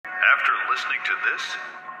After listening to this,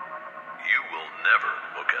 you will never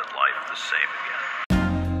look at life the same again.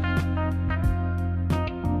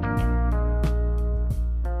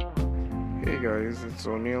 Hey guys, it's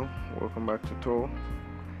O'Neil. Welcome back to Toe.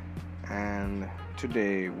 And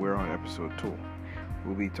today we're on episode 2.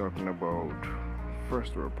 We'll be talking about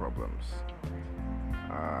first world problems.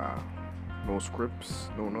 No scripts,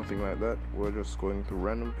 no nothing like that. We're just going through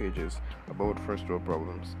random pages about first world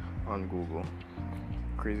problems on Google.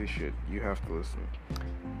 Crazy shit. You have to listen.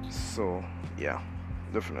 So, yeah,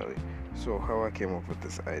 definitely. So, how I came up with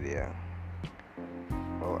this idea?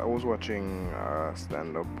 Well, I was watching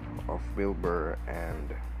stand-up of Bill Burr,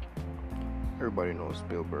 and everybody knows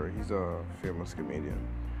Bill Burr. He's a famous comedian.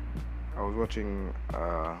 I was watching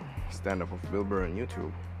stand-up of Bill Burr on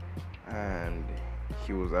YouTube, and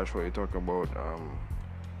he was actually talking about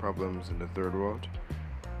problems in the third world.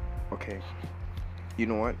 Okay, you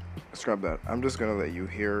know what? Scrap that. I'm just gonna let you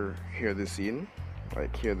hear the scene,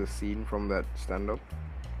 hear the scene from that stand-up.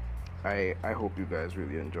 I hope you guys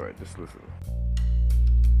really enjoy it. Just listen.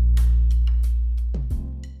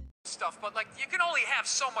 Stuff, but you can only have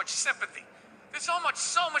so much sympathy. There's so much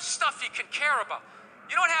stuff you can care about.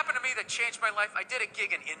 You know what happened to me that changed my life? I did a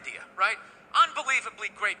gig in India, right?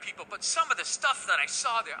 Unbelievably great people, but some of the stuff that I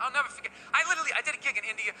saw there, I'll never forget. I did a gig in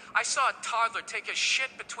India. I saw a toddler take a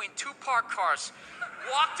shit between two parked cars,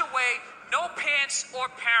 walked away, no pants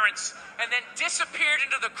or parents, and then disappeared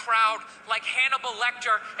into the crowd like Hannibal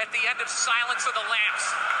Lecter at the end of Silence of the Lambs.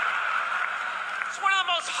 It's one of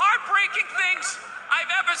the most heartbreaking things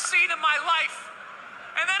I've ever seen in my life.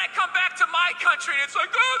 And then I come back to my country and it's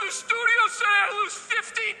like, oh, the studio said I lose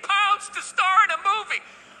 15 pounds to star in a movie.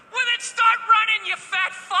 Well, then start running, you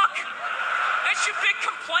fat fuck. That's your big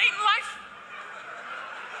complaint in life?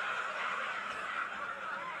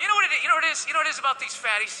 You know what it is? You know what it is about these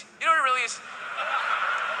fatties? You know what it really is?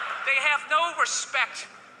 They have no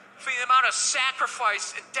respect for the amount of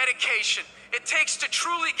sacrifice and dedication it takes to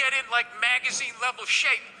truly get in magazine level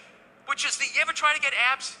shape. Which is you ever try to get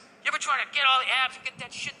abs? You ever try to get all the abs and get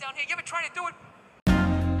that shit down here? You ever try to do it?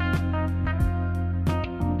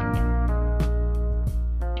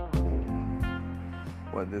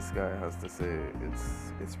 What this guy has to say,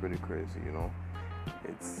 it's pretty crazy, you know.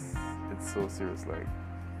 It's so serious.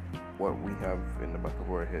 What we have in the back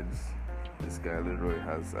of our heads, this guy literally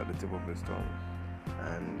has at the tip of his tongue,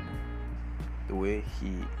 and the way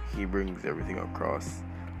he brings everything across,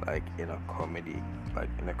 in a comedy,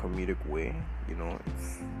 in a comedic way, you know,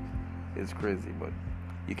 it's crazy. But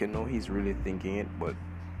you can know he's really thinking it, but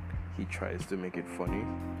he tries to make it funny,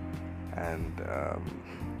 and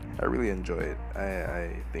I really enjoy it.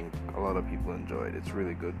 I think a lot of people enjoy it. It's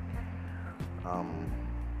really good.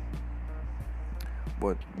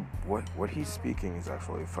 But what he's speaking is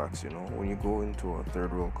actually facts, you know. When you go into a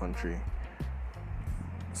third world country,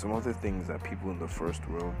 some of the things that people in the first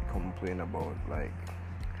world complain about,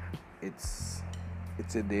 it's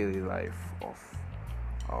a daily life of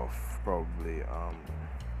probably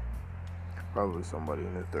somebody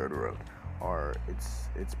in the third world, or it's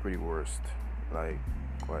pretty worst. Like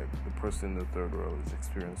the person in the third world is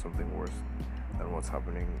experiencing something worse than what's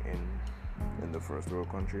happening in the first world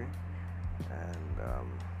country, and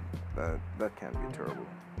that can be terrible.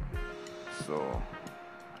 So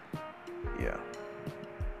yeah,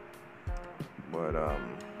 but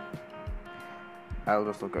I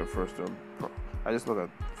just look at first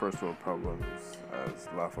world problems as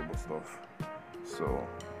laughable stuff. So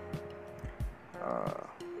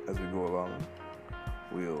as we go along,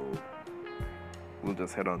 we'll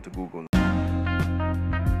just head on to Google.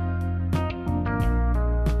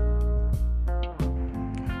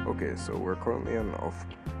 Okay, so we're currently on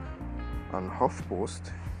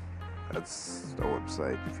HuffPost. That's the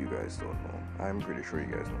website, if you guys don't know. I'm pretty sure you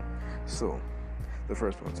guys know. So the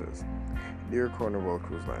first one says, "Dear Carnival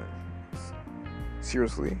Cruise Line,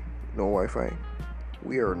 seriously, no Wi-Fi?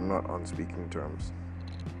 We are not on speaking terms.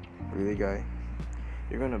 Really, guy?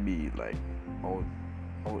 You're gonna be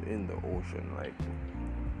out in the ocean,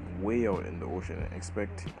 way out in the ocean, and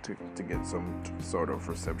expect to get some sort of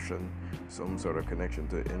reception, some sort of connection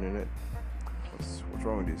to the internet? What's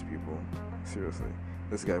wrong with these people? Seriously."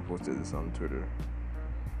 This guy posted this on Twitter.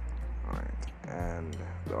 Alright, and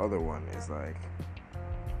the other one is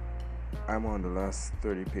 "I'm on the last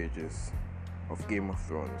 30 pages of Game of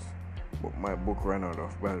Thrones, but my book ran out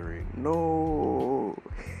of battery." No!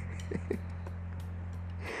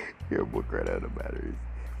 Your book ran out of batteries.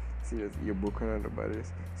 Seriously, your book ran out of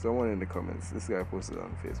batteries? Someone in the comments, this guy posted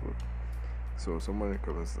on Facebook. So someone in the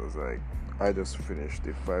comments was "I just finished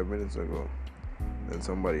it 5 minutes ago." Then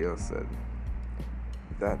somebody else said,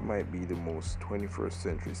 That might be the most 21st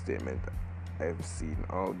century statement I've seen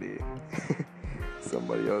all day.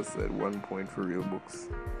 Somebody else said 1 point for real books.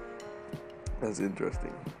 That's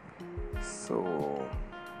interesting. So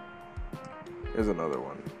here's another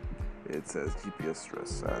one. It says GPS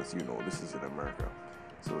stress. As you know, this is in America.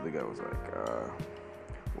 So the guy was like,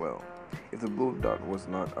 well, if the blue dot was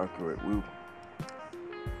not accurate,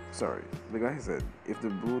 the guy said, if the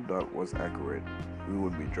blue dot was accurate, we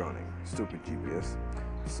would be drowning. Stupid GPS.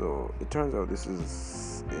 So it turns out this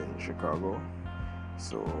is in Chicago.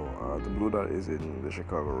 So the blue dot is in the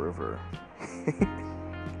Chicago River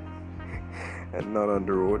and not on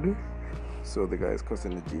the road. So the guy is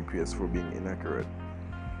cussing the GPS for being inaccurate.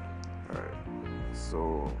 Alright.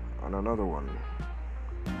 So on another one,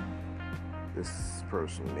 this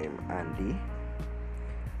person named Andy.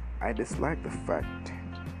 I dislike the fact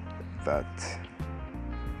that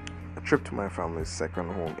a trip to my family's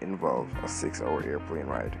second home involved a 6-hour airplane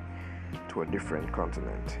ride to a different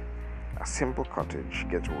continent. A simple cottage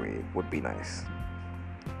getaway would be nice.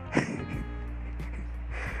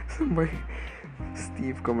 Somebody,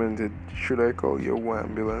 Steve commented, should I call your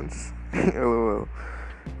ambulance? LOL.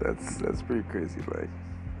 That's pretty crazy. Like,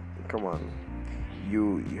 come on.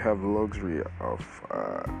 You have the luxury of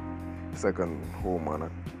second home on a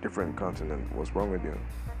different continent. What's wrong with you?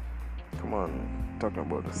 Come on, talking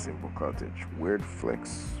about a simple cottage. Weird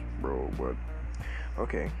flex, bro, but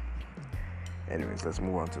okay. Anyways, let's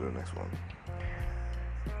move on to the next one.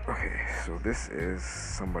 Okay, so this is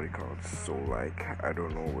somebody called Solike. I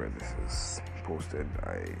don't know where this is posted.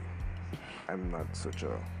 I'm not such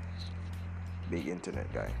a big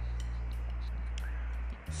internet guy.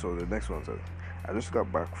 So the next one says, I just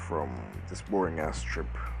got back from this boring ass trip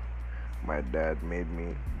my dad made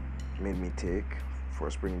me take for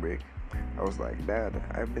spring break. I was like, Dad,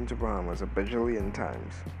 I've been to Bahamas a bajillion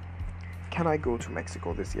times. Can I go to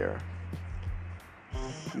Mexico this year?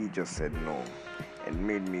 He just said no and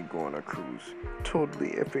made me go on a cruise.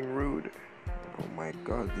 Totally effing rude. Oh my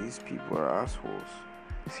god, these people are assholes.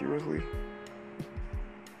 Seriously?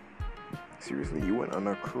 Seriously, you went on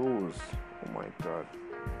a cruise? Oh my god.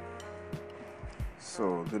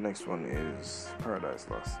 So the next one is Paradise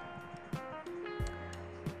Lost.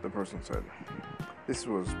 The person said, this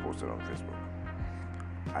was posted on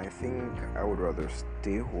Facebook. I think I would rather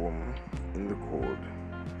stay home in the cold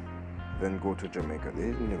than go to Jamaica. They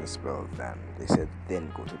didn't even spell than. They said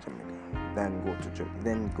then go to Jamaica.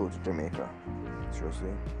 Then go to Jamaica.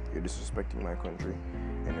 Seriously? You're disrespecting my country?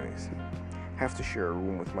 Anyways, have to share a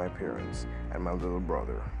room with my parents and my little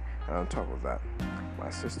brother. And on top of that, my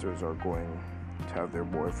sisters are going to have their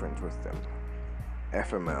boyfriends with them.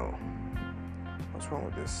 FML. What's wrong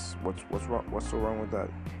with this? What's so wrong with that?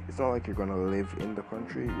 It's not like you're gonna live in the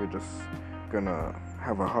country. You're just gonna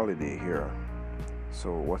have a holiday here.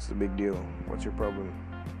 So what's the big deal? What's your problem?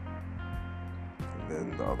 And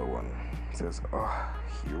then the other one says,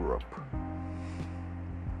 Europe.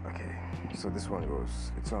 Okay, so this one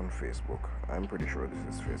goes, it's on Facebook. I'm pretty sure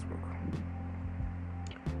this is Facebook.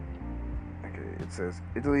 Okay, it says,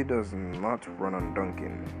 Italy does not run on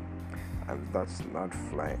Dunkin', and that's not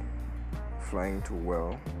flying too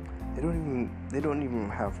well. They don't even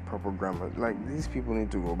have proper grammar. Like, these people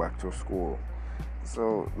need to go back to school.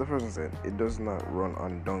 So the person said it does not run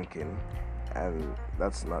on Dunkin', and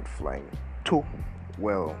that's not flying too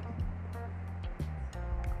well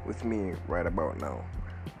with me right about now.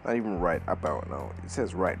 Not even right about now. It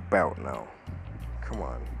says right about now. Come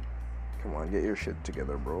on, get your shit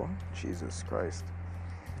together, bro. Jesus Christ.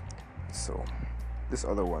 So this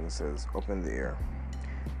other one says up in the air.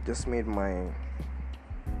 Just made my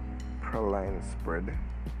praline spread.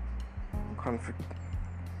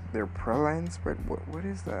 Their praline spread? What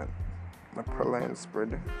is that? My praline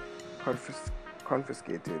spread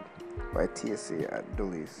confiscated by TSA at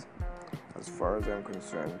Dulles. As far as I'm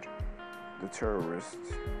concerned, the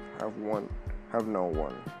terrorists have now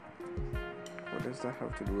won. What does that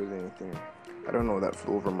have to do with anything? I don't know, that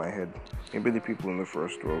flew over my head. Maybe the people in the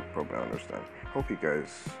first world probably understand. Hope you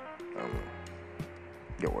guys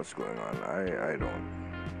get what's going on. I don't.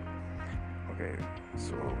 Okay,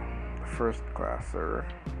 so first class,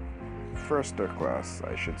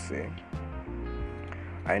 I should say.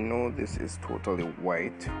 I know this is totally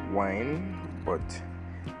white wine, but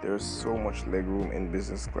there's so much legroom in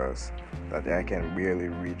business class that I can barely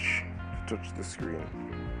reach to touch the screen.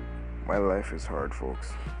 My life is hard,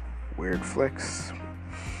 folks. Weird flex.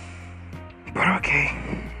 But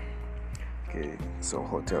okay. Okay, so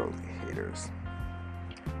hotel haters.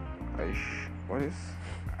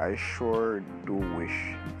 I sure do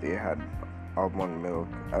wish they had almond milk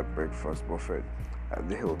at breakfast buffet at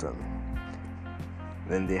the Hilton.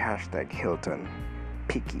 Then the hashtag Hilton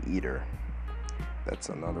picky eater. That's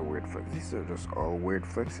another weird flex. These are just all weird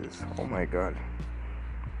flexes. Oh my god.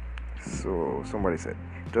 So somebody said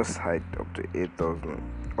just hiked up to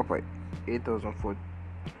 8,000 foot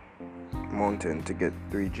mountain to get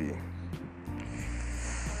 3G.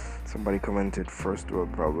 Somebody commented first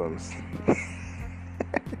world problems.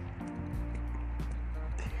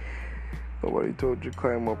 Nobody told you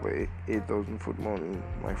climb up a 8,000 foot mountain,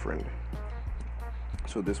 my friend.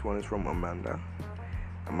 So this one is from Amanda.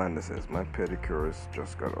 Amanda says, my pedicurist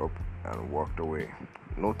just got up and walked away.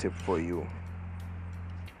 No tip for you.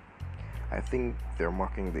 I think they're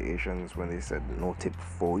mocking the Asians when they said no tip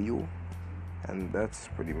for you. And that's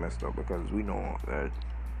pretty messed up because we know that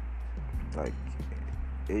like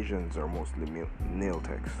Asians are mostly nail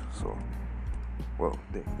techs. So, well,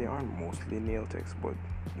 they aren't mostly nail techs, but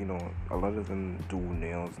you know, a lot of them do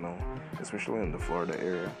nails now, especially in the Florida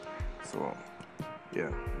area. So, yeah.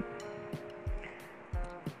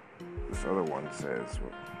 This other one says,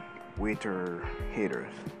 waiter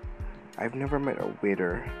haters. I've never met a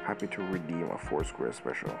waiter happy to redeem a Foursquare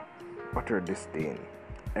special. Utter disdain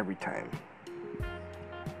every time.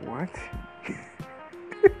 What?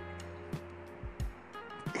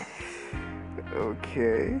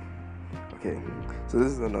 Okay. So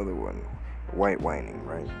this is another one. White whining,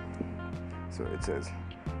 right? So it says,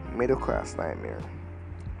 middle class nightmare.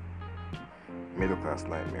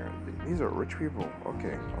 These are rich people.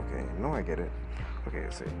 Okay. No, I get it. Okay,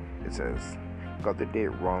 so it says, got the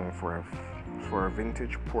date wrong for a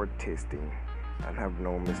vintage port tasting and have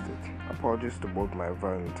now missed it. Apologies to both my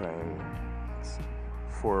Valentines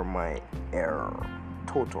for my error.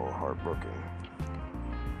 Total heartbroken.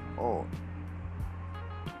 Oh,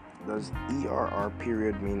 does ERR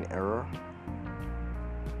period mean error?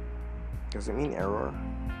 Does it mean error?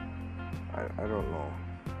 I don't know.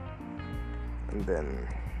 And then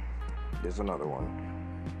there's another one.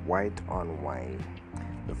 White on wine.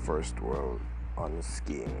 The first world on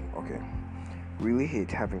skiing. Okay. Really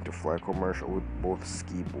hate having to fly commercial with both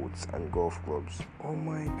ski boots and golf clubs. Oh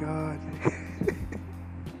my god.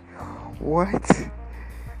 What?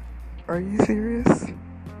 Are you serious?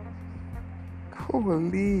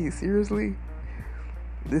 Holy, seriously?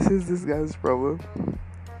 This is this guy's problem?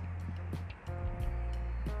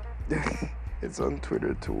 It's on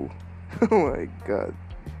Twitter too. Oh my god.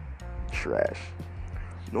 Trash.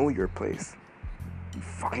 Know your place. You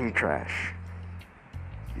fucking trash.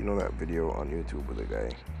 You know that video on YouTube with the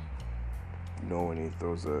guy? You know when he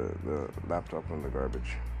throws the laptop in the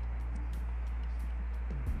garbage?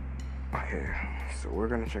 Okay, so we're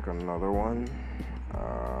gonna check another one.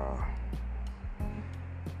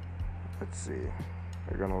 Let's see.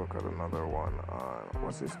 We're gonna look at another one on,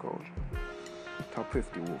 what's this called? Top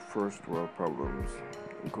 50 first world problems,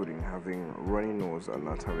 including having runny nose and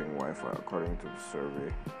not having Wi-Fi, according to the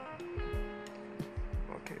survey.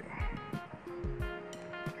 Okay.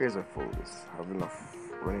 Here's a full list. Having a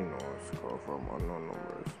runny nose, call from unknown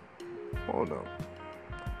numbers. Hold up.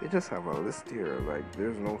 They just have a list here, like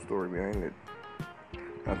there's no story behind it.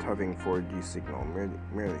 Not having 4G signal,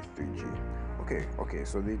 merely 3G. Okay,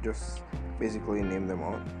 so they just basically name them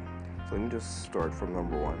out. So let me just start from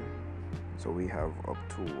number 1. So we have up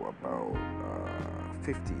to about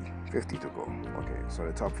 50 to go. Okay, so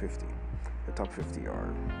the top 50. The top 50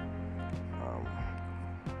 are,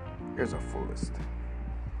 here's a full list.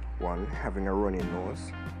 1, having a runny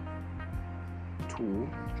nose. 2,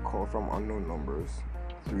 call from unknown numbers.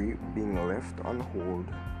 3, being left on hold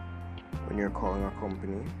when you're calling a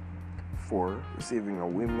company. 4, receiving a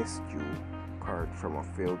 "we missed you" card from a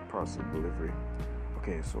failed parcel delivery.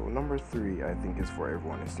 Okay, so number 3 I think is for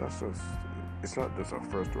everyone. It's not just a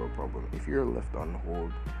first world problem. If you're left on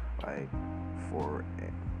hold, like for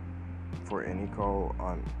any call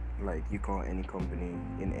on, like you call any company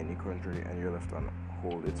in any country and you're left on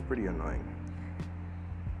hold, it's pretty annoying.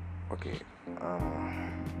 Okay,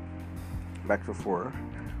 back to 4,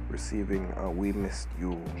 receiving a "we missed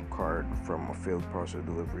you" card from a failed parcel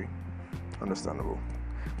delivery. Understandable.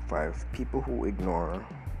 5, people who ignore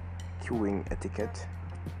queuing etiquette.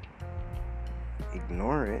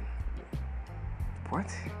 Ignore it?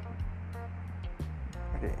 What?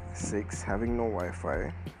 Okay, 6, having no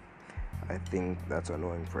Wi-Fi. I think that's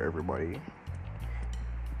annoying for everybody.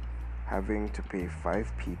 Having to pay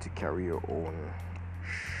 5p to carry your own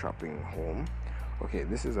shopping home. Okay,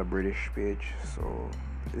 this is a British page, so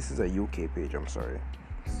this is a UK page, I'm sorry.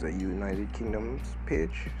 This is a United Kingdom's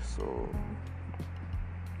page, so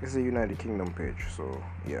this is a United Kingdom page, so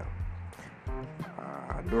yeah.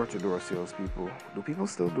 Door-to-door salespeople. Do people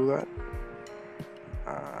still do that?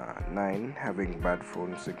 9, having bad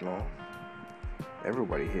phone signal.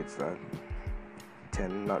 Everybody hates that.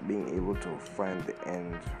 10. Not being able to find the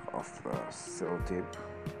end of the sellotape.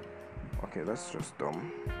 Okay, that's just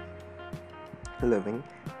dumb. 11.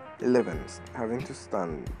 Having to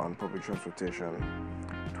stand on public transportation.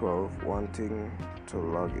 12. Wanting to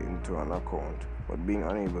log into an account but being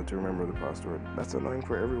unable to remember the password. That's annoying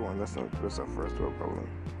for everyone. That's not just a first world problem.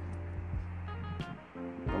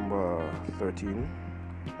 Number 13.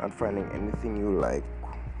 Not finding anything you like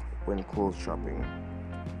when clothes shopping.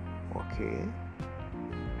 Okay.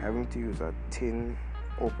 Having to use a tin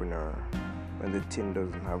opener when the tin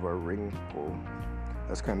doesn't have a ring pull.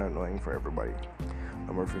 That's kind of annoying for everybody.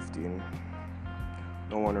 Number 15.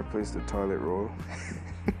 No one replaced the toilet roll.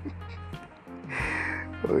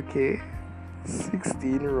 Okay.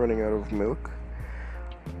 16. Running out of milk.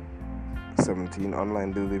 17.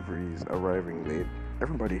 Online deliveries arriving late.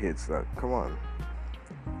 Everybody hates that. Come on.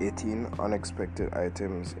 18. Unexpected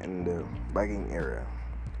items in the bagging area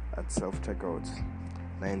at self-checkouts.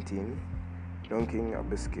 19. Dunking a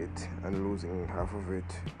biscuit and losing half of it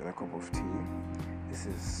in a cup of tea.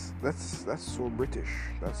 That's so British.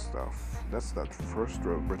 That's that first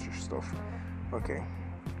world British stuff. Okay.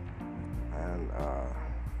 And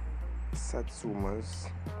Satsumas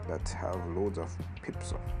that have loads of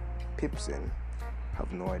pips in.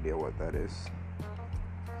 Have no idea what that is.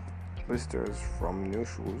 Blisters from new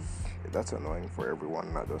shoes. That's annoying for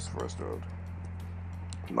everyone, not just first world.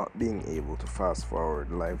 Not being able to fast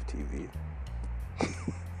forward live TV.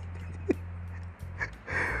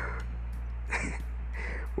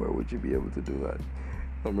 Why would you be able to do that?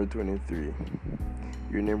 Number 23.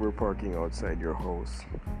 Your neighbor parking outside your house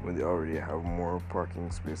when they already have more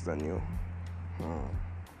parking space than you.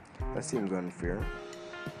 That seems unfair.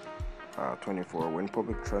 24. When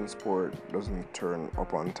public transport doesn't turn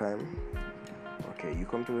up on time. Okay, you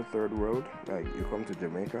come to the third world, like you come to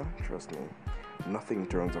Jamaica, trust me, nothing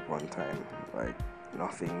turns up on time. Like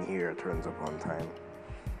nothing here turns up on time.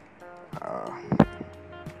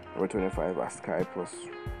 Number 25. A Sky Plus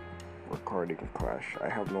recording clash. I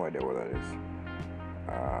have no idea what that is.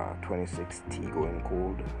 26. Tea going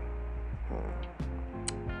cold.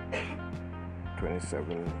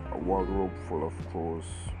 27. A wardrobe full of clothes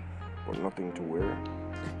but nothing to wear.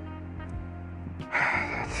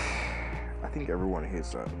 I think everyone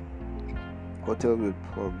hates that. Hotel with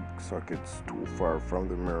plug sockets too far from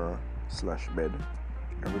the mirror/bed.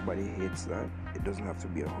 Everybody hates that. It doesn't have to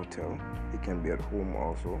be a hotel. It can be at home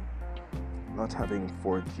also. Not having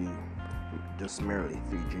 4G, just merely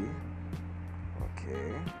 3G.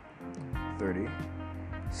 Okay. 30.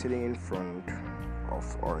 Sitting in front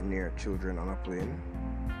of or near children on a plane.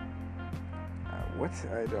 What?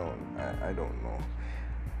 I don't know.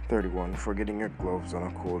 31. Forgetting your gloves on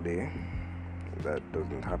a cold day. That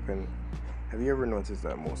doesn't happen. Have you ever noticed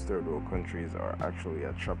that most third world countries are actually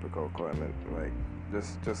a tropical climate? Like,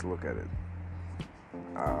 just look at it.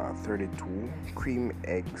 32. Cream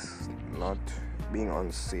eggs not being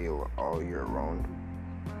on sale all year round.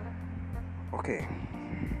 Okay.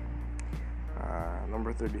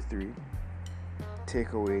 Number 33.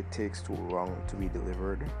 Takeaway takes too long to be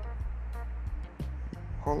delivered.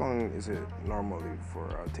 How long is it normally for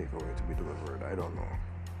a takeaway to be delivered? I don't know.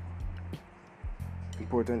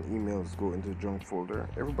 Important emails go into junk folder.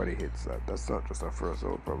 Everybody hates that. That's not just a first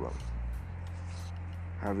world problem.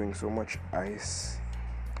 Having so much ice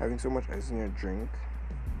in your drink,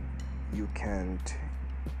 you can't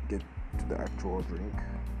get to the actual drink.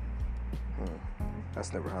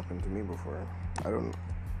 That's never happened to me before. I don't know.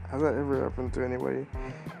 Has that ever happened to anybody?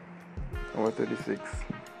 Number 36.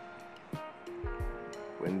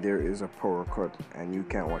 When there is a power cut and you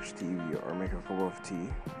can't watch TV or make a cup of tea,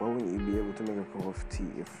 why wouldn't you be able to make a cup of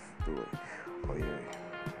tea if oh yeah,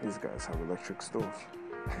 these guys have electric stoves.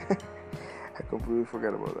 I completely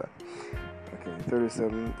forgot about that. Okay,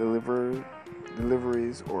 37.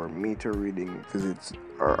 Deliveries or meter reading visits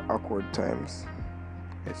are awkward times.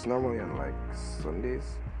 It's normally on like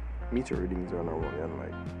Sundays. Meter readings are normally on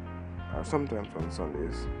like sometimes on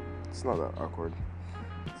Sundays. It's not that awkward.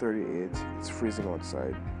 38. It's freezing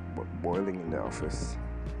outside but boiling in the office.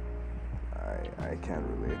 I can't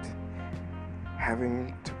relate.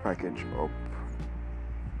 Having to package up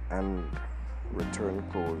and return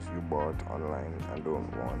clothes you bought online and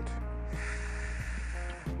don't want.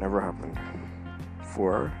 Never happened.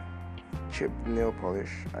 4. Chipped nail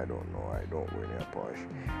polish. I don't know. I don't wear nail polish.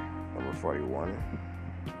 Number 41.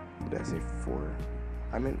 Did I say 4?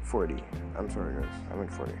 I meant 40. I'm sorry guys. I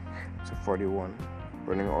meant 40. So 41.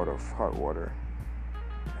 Running out of hot water.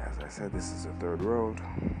 As I said, this is a third world.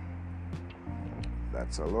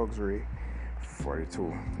 That's a luxury.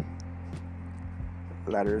 42.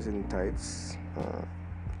 Ladders in tights.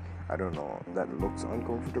 I don't know. That looks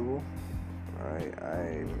uncomfortable.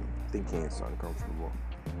 I'm thinking it's uncomfortable.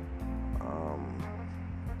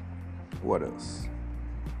 What else?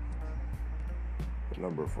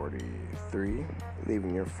 Number 43,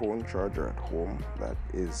 leaving your phone charger at home. That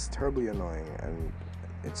is terribly annoying, and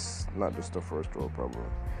it's not just a first world problem.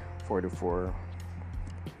 44,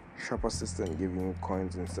 shop assistant giving you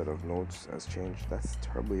coins instead of notes as change. That's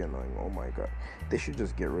terribly annoying. Oh my god, they should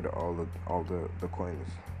just get rid of all the coins.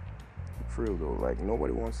 For real though, like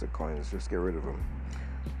nobody wants the coins. Just get rid of them.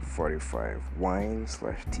 45,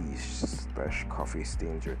 wine/tea/coffee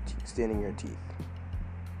staining your teeth.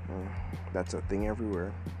 That's a thing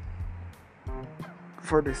everywhere.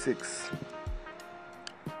 46,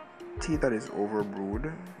 tea that is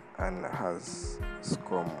overbrewed and has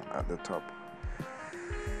scum at the top.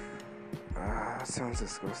 Sounds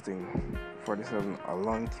disgusting. 47, a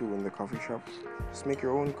long queue in the coffee shop. Just make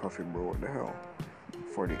your own coffee, bro. What the hell?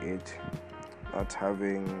 48, not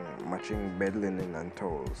having matching bed linen and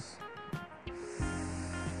towels.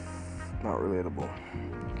 Not relatable.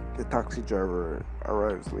 The taxi driver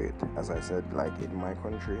arrives late. As I said, like in my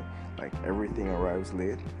country, like everything arrives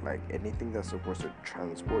late. Like anything that's supposed to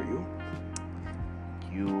transport you,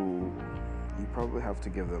 you probably have to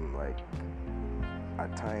give them like a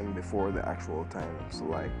time before the actual time. So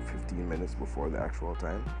like 15 minutes before the actual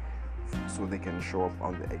time, so they can show up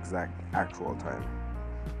on the exact actual time.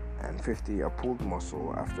 And 50, a pulled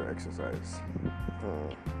muscle after exercise.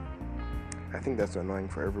 I think that's annoying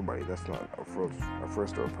for everybody. That's not a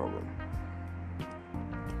first world problem.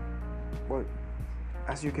 But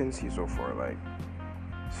as you can see so far, like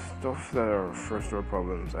stuff that are first world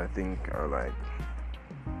problems, I think are like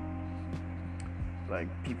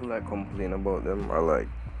people that complain about them are like,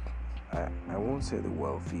 I won't say the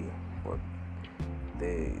wealthy, but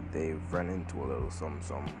they've run into a little some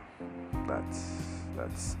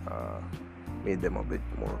that's made them a bit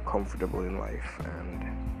more comfortable in life, and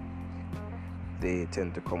they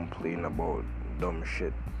tend to complain about dumb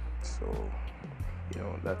shit. So, you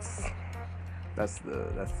know, that's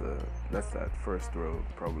that first world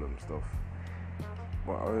problem stuff.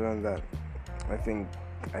 But other than that, I think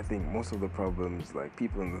most of the problems, like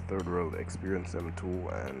people in the third world experience them too.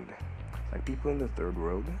 And like people in the third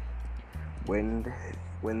world, when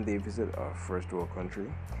they visit a first world country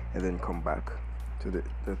and then come back to the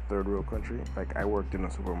third world country, like I worked in a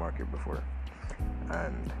supermarket before,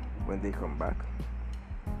 and when they come back,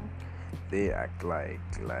 they act like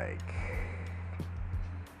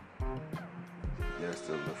they're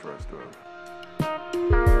still in the first world.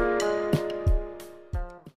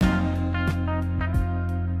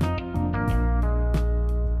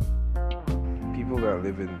 People that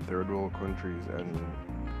live in third world countries and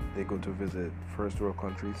they go to visit first world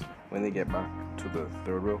countries, when they get back to the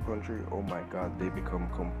third world country, oh my god, they become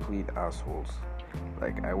complete assholes.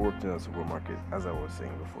 Like I worked in a supermarket, as I was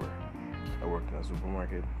saying before. I worked in a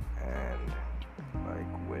supermarket, and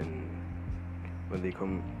like when they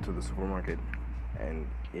come to the supermarket, and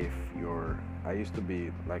I used to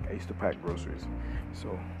pack groceries.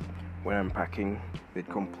 So when I'm packing, they'd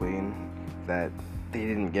complain that they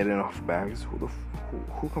didn't get enough bags.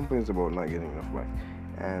 Who complains about not getting enough bags?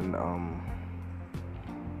 And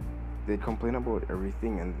they complain about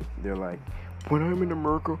everything, and they're like, when I'm in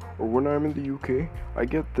America or when I'm in the UK, I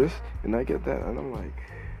get this and I get that, and I'm like,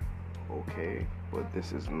 okay, but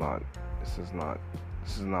this is not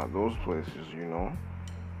those places, you know.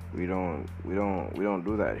 We don't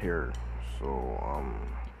do that here. So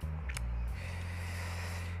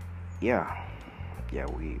yeah,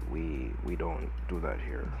 we don't do that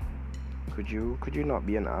here. Could you not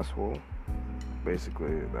be an asshole?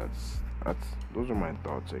 Basically, those are my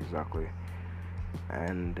thoughts exactly.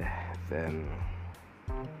 And then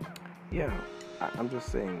yeah, I'm just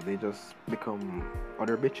saying they just become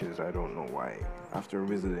utter bitches. I don't know why. After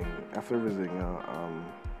visiting a first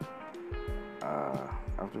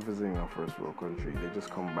world country, they just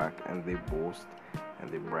come back and they boast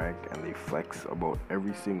and they brag and they flex about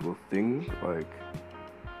every single thing. Like,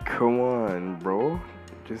 come on, bro.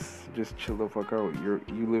 Just chill the fuck out.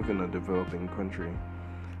 You live in a developing country.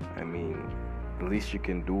 I mean, the least you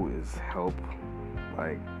can do is help,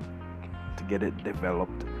 like, to get it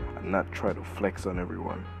developed and not try to flex on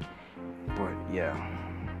everyone. But yeah,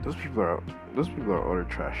 those people are utter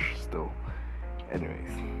trash still.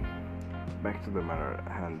 Anyways, back to the matter at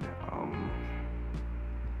hand.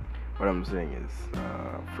 What I'm saying is,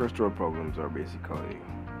 first world problems are basically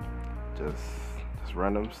just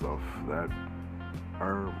random stuff that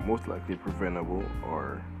are most likely preventable,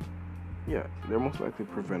 or yeah, they're most likely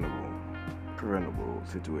preventable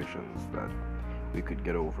situations that we could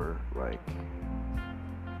get over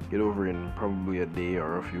in probably a day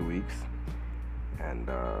or a few weeks, and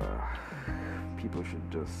people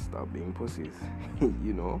should just stop being pussies.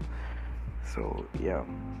 You know. So yeah,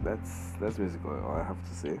 that's basically all I have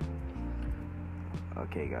to say.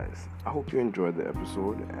 Okay, guys, I hope you enjoyed the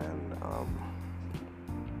episode, and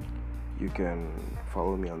you can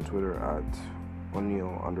follow me on Twitter at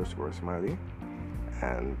O'Neil_Smiley,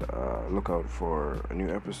 and look out for a new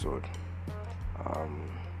episode.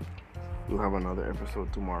 We'll have another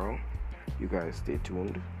episode tomorrow. You guys stay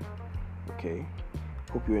tuned. Okay,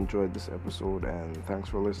 hope you enjoyed this episode, and thanks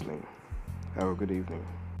for listening. Have a good evening.